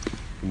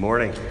Good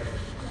morning.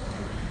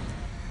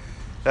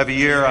 Every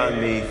year on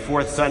the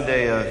fourth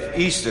Sunday of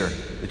Easter,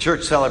 the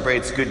church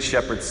celebrates Good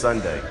Shepherd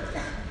Sunday,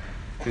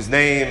 whose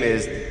name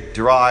is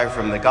derived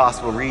from the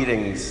gospel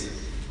readings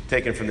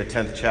taken from the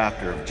 10th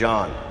chapter of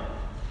John.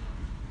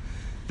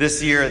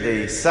 This year,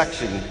 the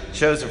section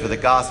chosen for the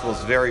gospel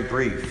is very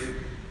brief,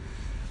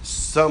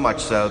 so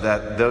much so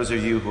that those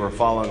of you who are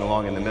following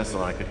along in the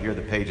missal, I could hear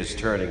the pages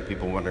turning,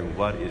 people wondering,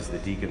 what is the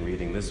deacon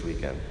reading this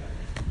weekend?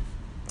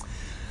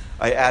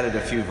 I added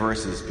a few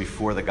verses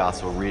before the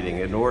gospel reading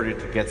in order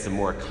to get some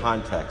more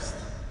context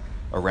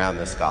around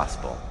this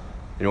gospel,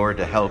 in order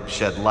to help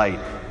shed light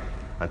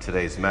on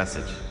today's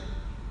message.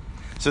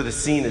 So the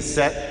scene is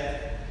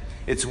set.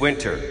 It's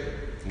winter.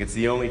 It's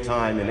the only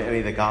time in any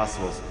of the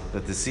gospels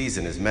that the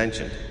season is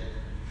mentioned.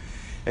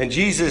 And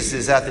Jesus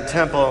is at the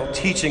temple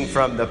teaching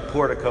from the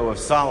portico of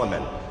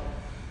Solomon,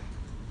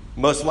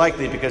 most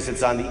likely because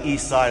it's on the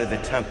east side of the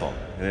temple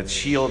and it's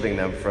shielding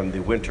them from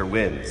the winter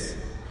winds.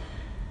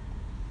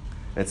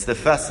 It's the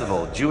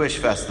festival, Jewish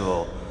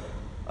festival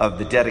of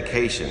the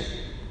dedication,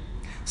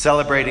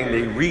 celebrating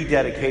the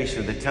rededication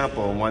of the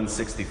temple in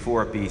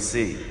 164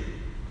 BC.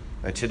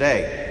 And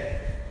today,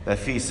 that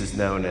feast is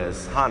known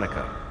as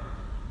Hanukkah.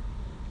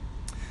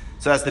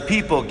 So as the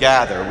people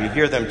gather, we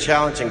hear them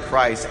challenging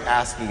Christ,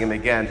 asking him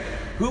again,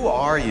 "Who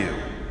are you?"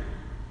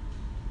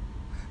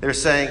 They're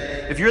saying,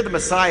 "If you're the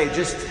Messiah,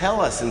 just tell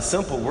us in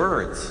simple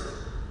words."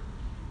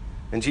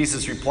 And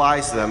Jesus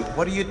replies to them,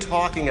 "What are you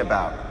talking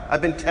about?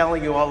 I've been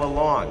telling you all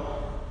along.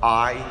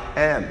 I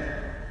am.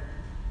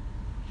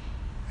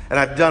 And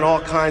I've done all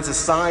kinds of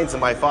signs in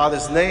my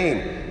Father's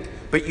name.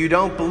 But you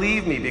don't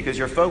believe me because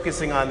you're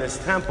focusing on this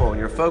temple and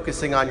you're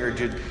focusing on your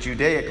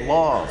Judaic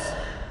laws.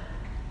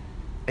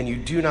 And you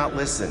do not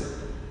listen.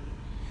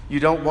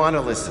 You don't want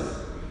to listen.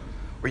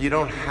 Or you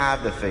don't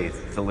have the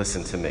faith to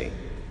listen to me.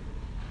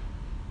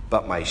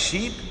 But my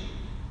sheep,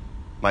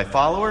 my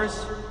followers,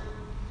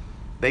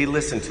 they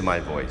listen to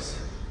my voice.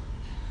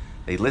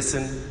 They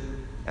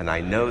listen, and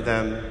I know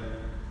them,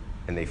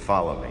 and they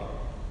follow me."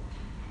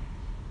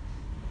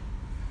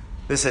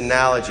 This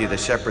analogy of the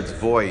shepherd's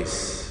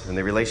voice and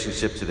the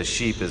relationship to the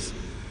sheep is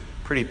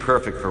pretty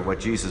perfect for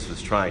what Jesus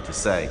was trying to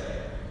say.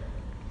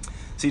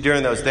 See,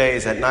 during those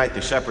days at night,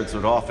 the shepherds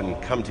would often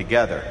come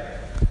together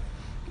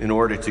in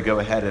order to go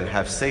ahead and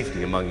have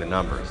safety among the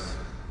numbers.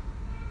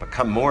 But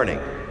come morning,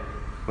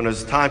 when it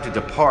was time to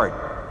depart,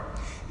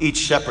 each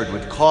shepherd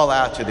would call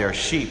out to their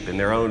sheep in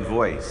their own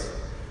voice,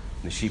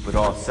 and the sheep would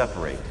all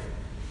separate,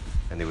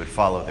 and they would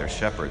follow their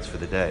shepherds for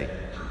the day.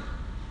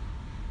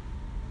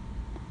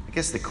 I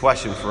guess the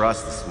question for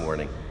us this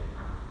morning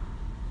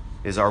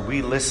is, are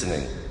we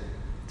listening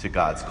to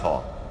God's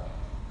call?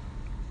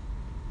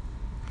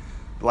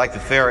 Like the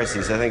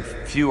Pharisees, I think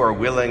few are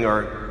willing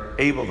or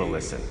able to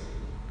listen,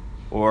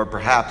 or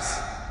perhaps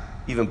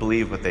even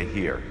believe what they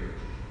hear.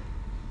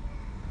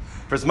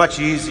 For it's much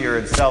easier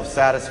and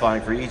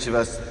self-satisfying for each of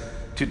us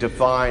to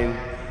define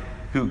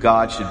who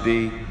God should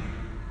be,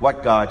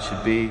 what God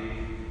should be,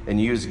 and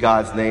use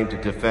God's name to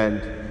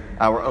defend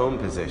our own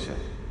position.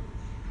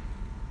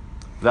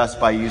 Thus,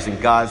 by using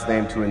God's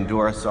name to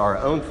endorse our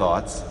own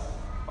thoughts,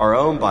 our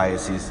own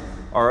biases,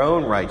 our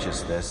own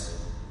righteousness,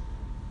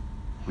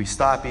 we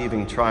stop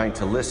even trying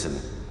to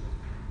listen,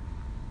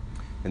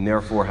 and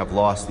therefore have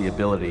lost the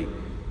ability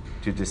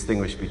to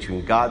distinguish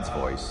between God's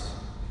voice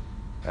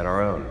and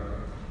our own.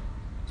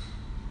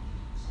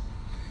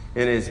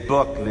 In his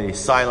book, The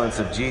Silence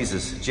of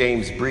Jesus,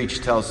 James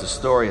Breach tells the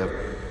story of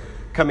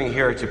coming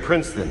here to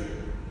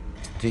Princeton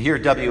to hear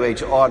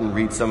W.H. Auden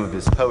read some of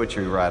his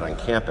poetry right on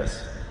campus.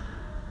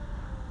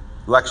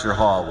 The lecture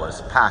hall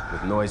was packed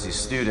with noisy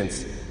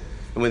students,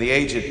 and when the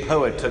aged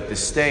poet took the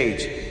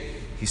stage,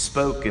 he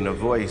spoke in a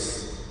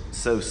voice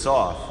so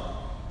soft,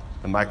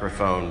 the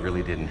microphone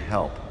really didn't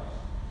help.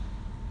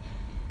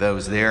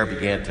 Those there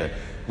began to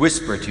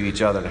whisper to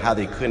each other how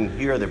they couldn't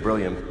hear the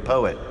brilliant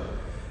poet,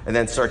 and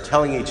then start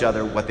telling each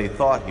other what they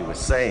thought he was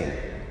saying.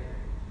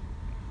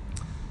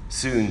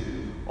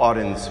 Soon,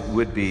 Auden's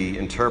would-be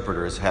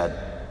interpreters had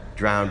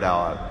drowned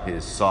out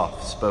his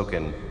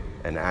soft-spoken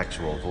and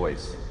actual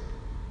voice.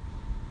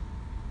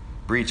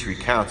 Breach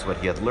recounts what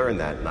he had learned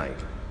that night.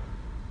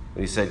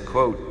 When he said,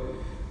 quote,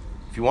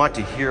 "If you want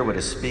to hear what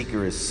a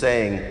speaker is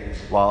saying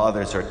while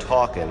others are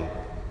talking,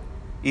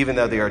 even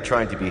though they are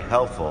trying to be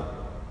helpful,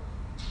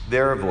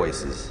 their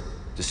voices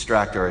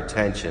distract our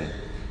attention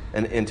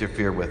and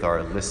interfere with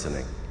our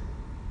listening.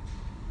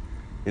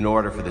 In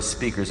order for the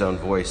speaker's own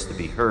voice to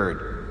be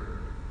heard,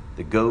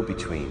 the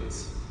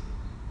go-betweens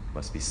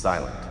must be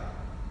silent.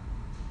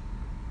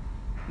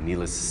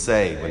 Needless to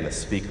say, when the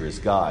speaker is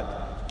God,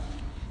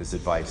 this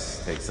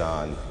advice takes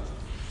on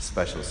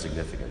special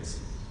significance."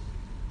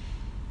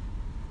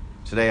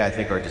 Today, I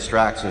think our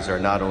distractions are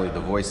not only the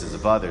voices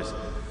of others,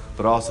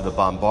 but also the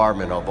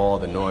bombardment of all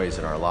the noise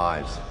in our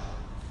lives.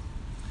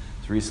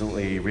 I was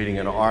recently reading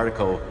an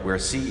article where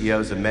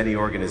CEOs of many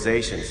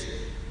organizations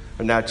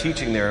are now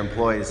teaching their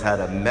employees how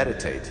to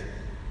meditate.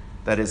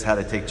 That is, how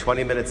to take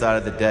 20 minutes out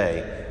of the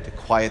day to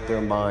quiet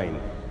their mind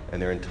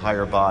and their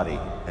entire body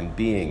and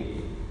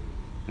being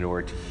in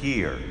order to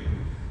hear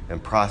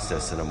and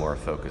process in a more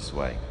focused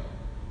way.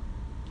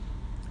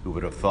 Who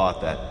would have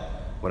thought that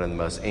one of the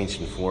most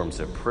ancient forms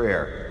of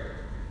prayer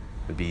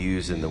would be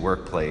used in the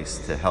workplace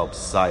to help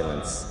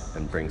silence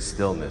and bring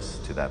stillness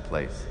to that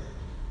place?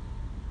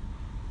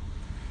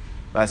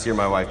 Last year,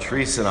 my wife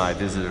Teresa and I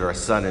visited our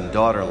son and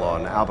daughter-in-law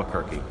in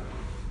Albuquerque.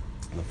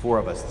 And the four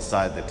of us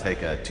decided to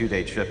take a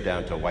 2-day trip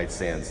down to White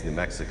Sands, New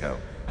Mexico,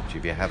 which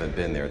if you haven't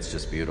been there, it's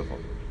just beautiful.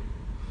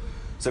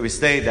 So we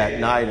stayed that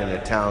night in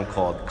a town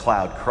called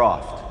Cloud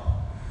Croft,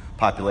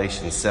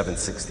 population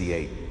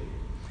 768.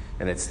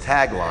 And its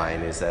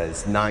tagline is that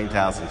it's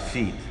 9,000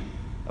 feet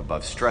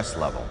above stress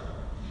level.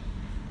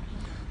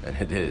 And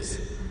it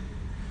is.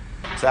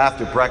 So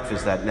after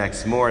breakfast that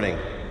next morning,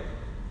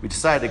 we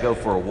decided to go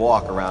for a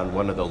walk around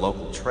one of the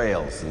local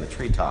trails in the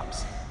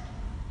treetops.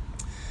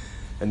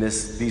 And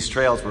these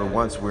trails were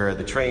once where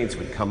the trains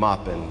would come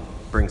up and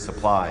bring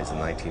supplies in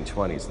the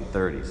 1920s and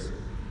 30s.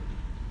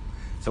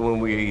 So when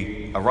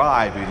we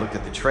arrived, we looked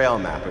at the trail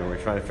map and we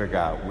were trying to figure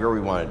out where we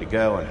wanted to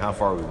go and how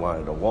far we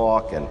wanted to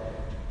walk. And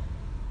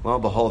lo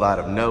and behold, out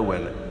of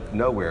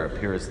nowhere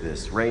appears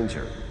this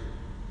ranger.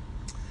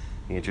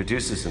 He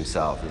introduces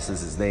himself. He says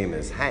his name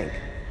is Hank.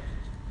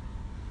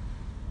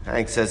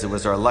 Hank says it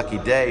was our lucky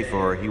day,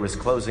 for he was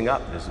closing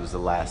up. This was the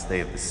last day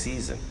of the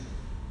season.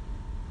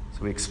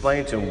 So we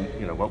explained to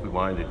him, what we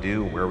wanted to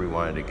do and where we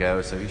wanted to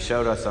go. So he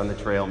showed us on the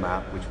trail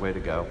map which way to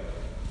go.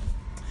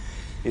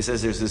 He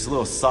says there's this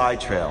little side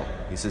trail.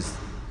 He says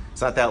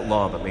it's not that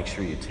long, but make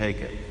sure you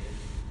take it.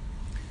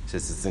 He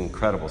says it's an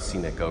incredible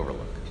scenic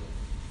overlook.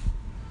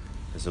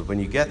 And so when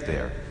you get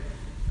there,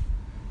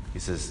 he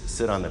says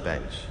sit on the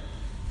bench.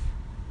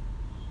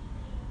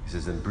 He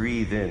says and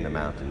breathe in the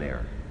mountain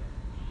air.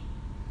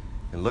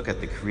 And look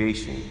at the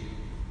creation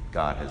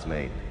God has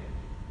made.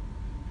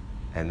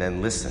 And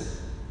then listen.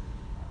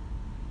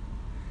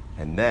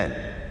 And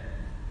then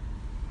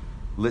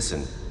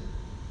listen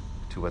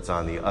to what's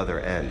on the other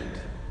end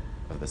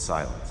of the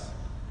silence.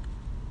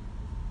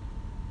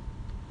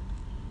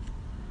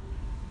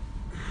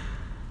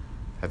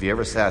 Have you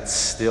ever sat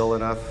still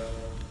enough,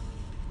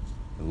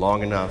 and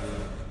long enough,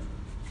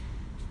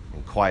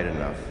 and quiet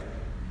enough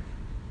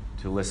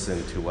to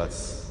listen to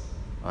what's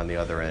on the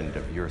other end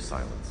of your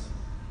silence?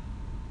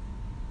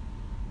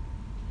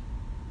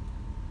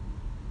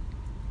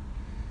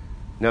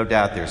 No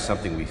doubt there's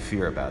something we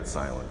fear about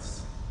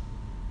silence.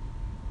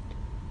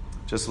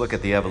 Just look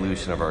at the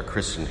evolution of our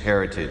Christian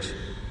heritage,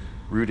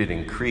 rooted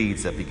in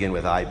creeds that begin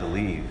with I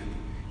believe,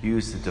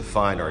 used to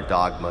define our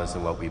dogmas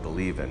and what we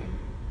believe in.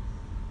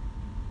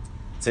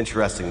 It's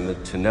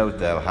interesting to note,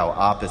 though, how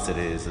opposite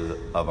it is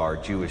of our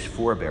Jewish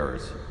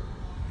forebears,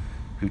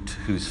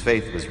 whose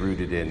faith was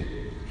rooted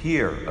in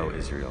Hear, O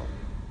Israel,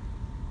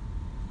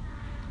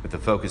 with the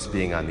focus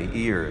being on the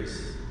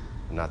ears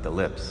and not the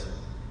lips,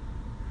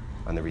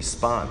 on the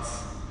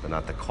response, but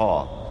not the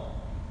call,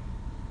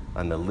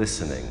 on the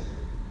listening,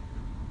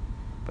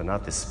 but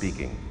not the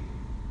speaking.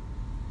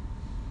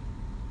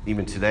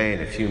 Even today,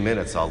 in a few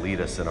minutes, I'll lead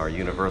us in our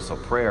universal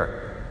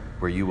prayer,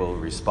 where you will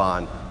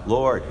respond,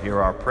 Lord, hear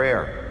our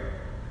prayer,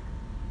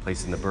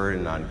 placing the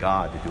burden on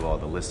God to do all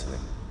the listening.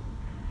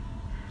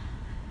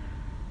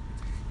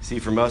 See,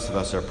 for most of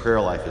us, our prayer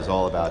life is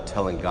all about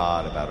telling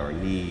God about our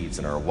needs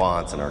and our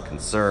wants and our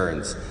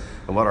concerns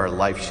and what our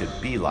life should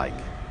be like.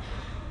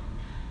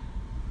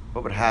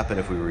 What would happen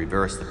if we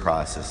reversed the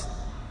process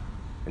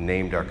and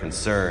named our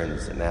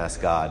concerns and asked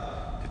God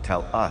to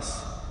tell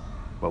us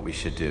what we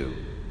should do,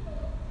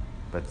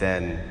 but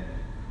then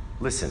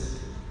listen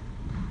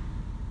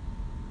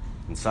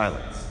in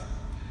silence?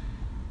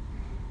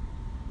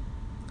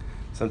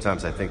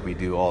 Sometimes I think we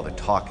do all the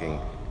talking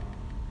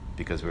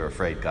because we're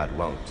afraid God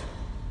won't.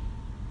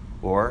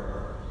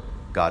 Or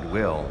God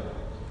will,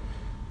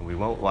 and we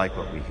won't like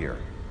what we hear.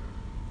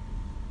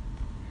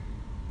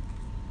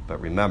 But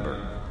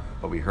remember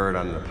what we heard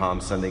on the Palm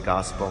Sunday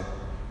Gospel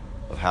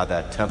of how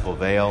that temple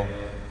veil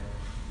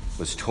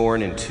was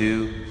torn in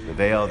two, the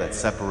veil that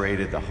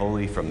separated the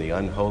holy from the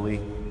unholy.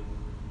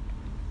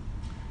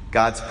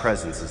 God's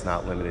presence is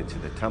not limited to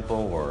the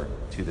temple or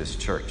to this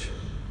church.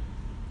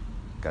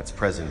 God's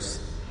presence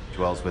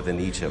dwells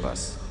within each of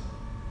us.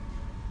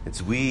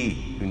 It's we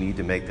who need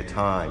to make the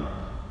time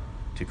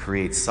to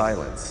create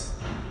silence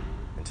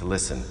and to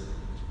listen,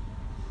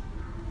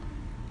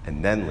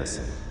 and then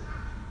listen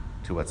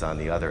to what's on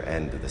the other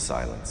end of the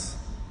silence.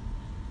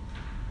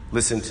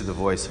 Listen to the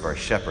voice of our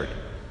shepherd,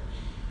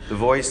 the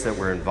voice that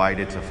we're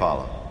invited to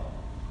follow,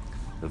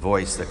 the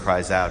voice that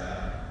cries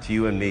out to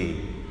you and me,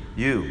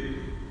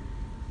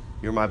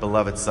 you're my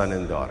beloved son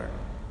and daughter.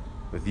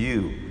 With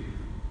you,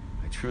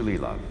 I truly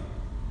love.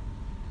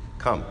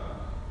 Come,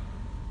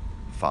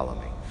 follow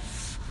me.